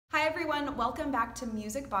everyone, welcome back to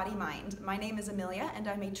Music, Body, Mind. My name is Amelia and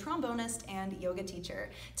I'm a trombonist and yoga teacher.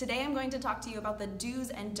 Today I'm going to talk to you about the do's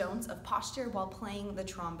and don'ts of posture while playing the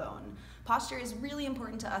trombone. Posture is really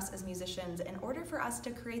important to us as musicians in order for us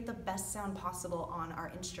to create the best sound possible on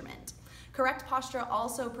our instrument. Correct posture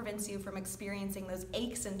also prevents you from experiencing those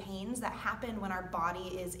aches and pains that happen when our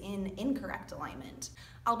body is in incorrect alignment.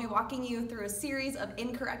 I'll be walking you through a series of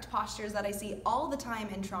incorrect postures that I see all the time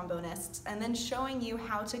in trombonists and then showing you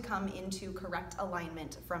how to come into correct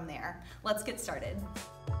alignment from there. Let's get started.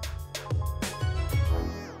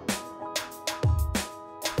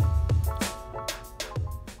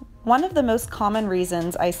 One of the most common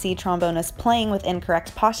reasons I see trombonists playing with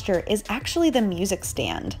incorrect posture is actually the music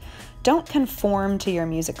stand. Don't conform to your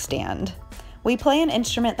music stand. We play an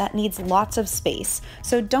instrument that needs lots of space,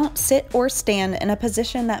 so don't sit or stand in a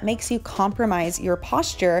position that makes you compromise your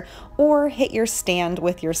posture or hit your stand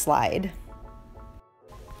with your slide.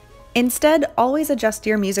 Instead, always adjust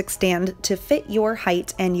your music stand to fit your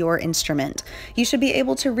height and your instrument. You should be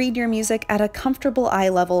able to read your music at a comfortable eye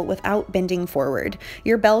level without bending forward.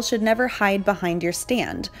 Your bell should never hide behind your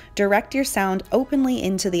stand. Direct your sound openly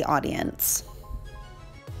into the audience.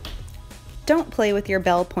 Don't play with your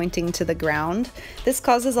bell pointing to the ground. This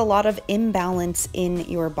causes a lot of imbalance in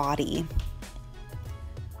your body.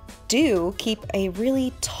 Do keep a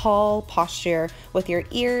really tall posture with your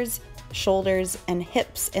ears, shoulders, and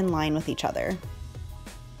hips in line with each other.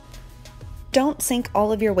 Don't sink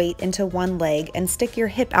all of your weight into one leg and stick your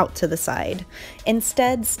hip out to the side.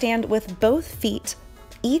 Instead, stand with both feet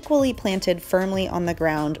equally planted firmly on the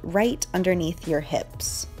ground right underneath your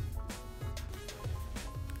hips.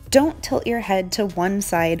 Don't tilt your head to one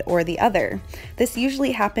side or the other. This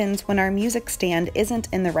usually happens when our music stand isn't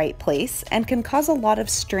in the right place and can cause a lot of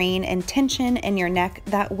strain and tension in your neck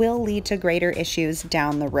that will lead to greater issues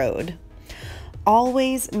down the road.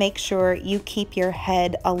 Always make sure you keep your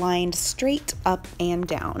head aligned straight up and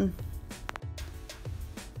down.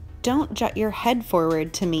 Don't jut your head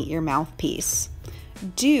forward to meet your mouthpiece.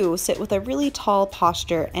 Do sit with a really tall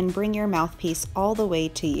posture and bring your mouthpiece all the way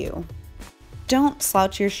to you. Don't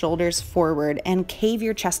slouch your shoulders forward and cave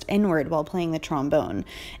your chest inward while playing the trombone.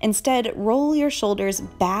 Instead, roll your shoulders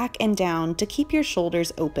back and down to keep your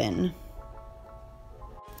shoulders open.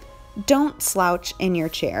 Don't slouch in your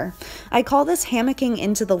chair. I call this hammocking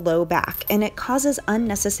into the low back, and it causes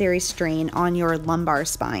unnecessary strain on your lumbar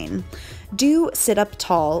spine. Do sit up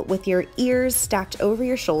tall with your ears stacked over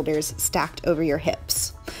your shoulders, stacked over your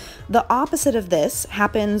hips. The opposite of this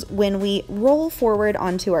happens when we roll forward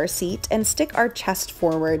onto our seat and stick our chest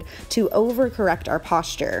forward to overcorrect our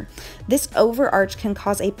posture. This overarch can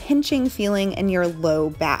cause a pinching feeling in your low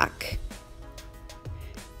back.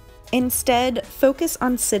 Instead, focus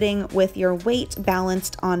on sitting with your weight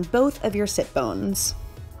balanced on both of your sit bones.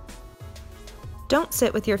 Don't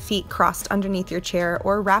sit with your feet crossed underneath your chair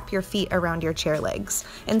or wrap your feet around your chair legs.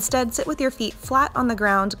 Instead, sit with your feet flat on the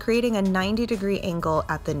ground, creating a 90-degree angle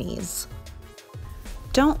at the knees.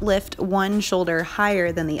 Don't lift one shoulder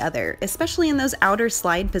higher than the other, especially in those outer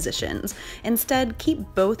slide positions. Instead, keep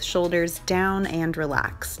both shoulders down and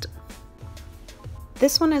relaxed.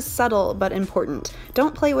 This one is subtle but important.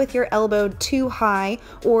 Don't play with your elbow too high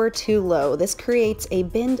or too low. This creates a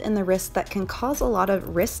bend in the wrist that can cause a lot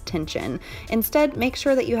of wrist tension. Instead, make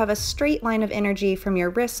sure that you have a straight line of energy from your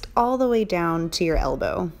wrist all the way down to your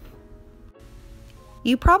elbow.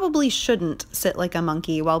 You probably shouldn't sit like a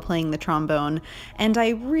monkey while playing the trombone, and I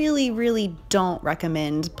really don't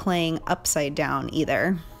recommend playing upside down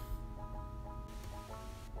either.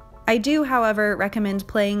 I do, however, recommend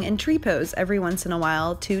playing in tree pose every once in a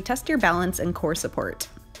while to test your balance and core support.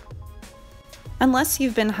 Unless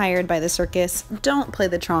you've been hired by the circus, don't play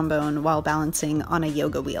the trombone while balancing on a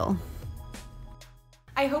yoga wheel.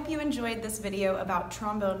 I hope you enjoyed this video about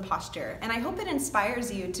trombone posture, and I hope it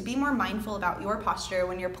inspires you to be more mindful about your posture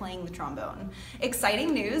when you're playing the trombone.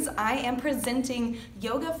 Exciting news, I am presenting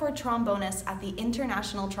Yoga for Trombonists at the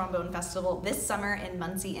International Trombone Festival this summer in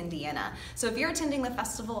Muncie, Indiana. So if you're attending the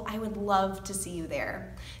festival, I would love to see you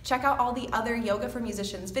there. Check out all the other Yoga for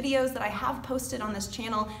Musicians videos that I have posted on this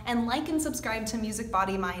channel, and like and subscribe to Music,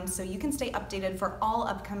 Body, Mind so you can stay updated for all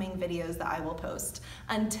upcoming videos that I will post.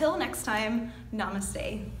 Until next time,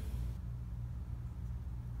 namaste.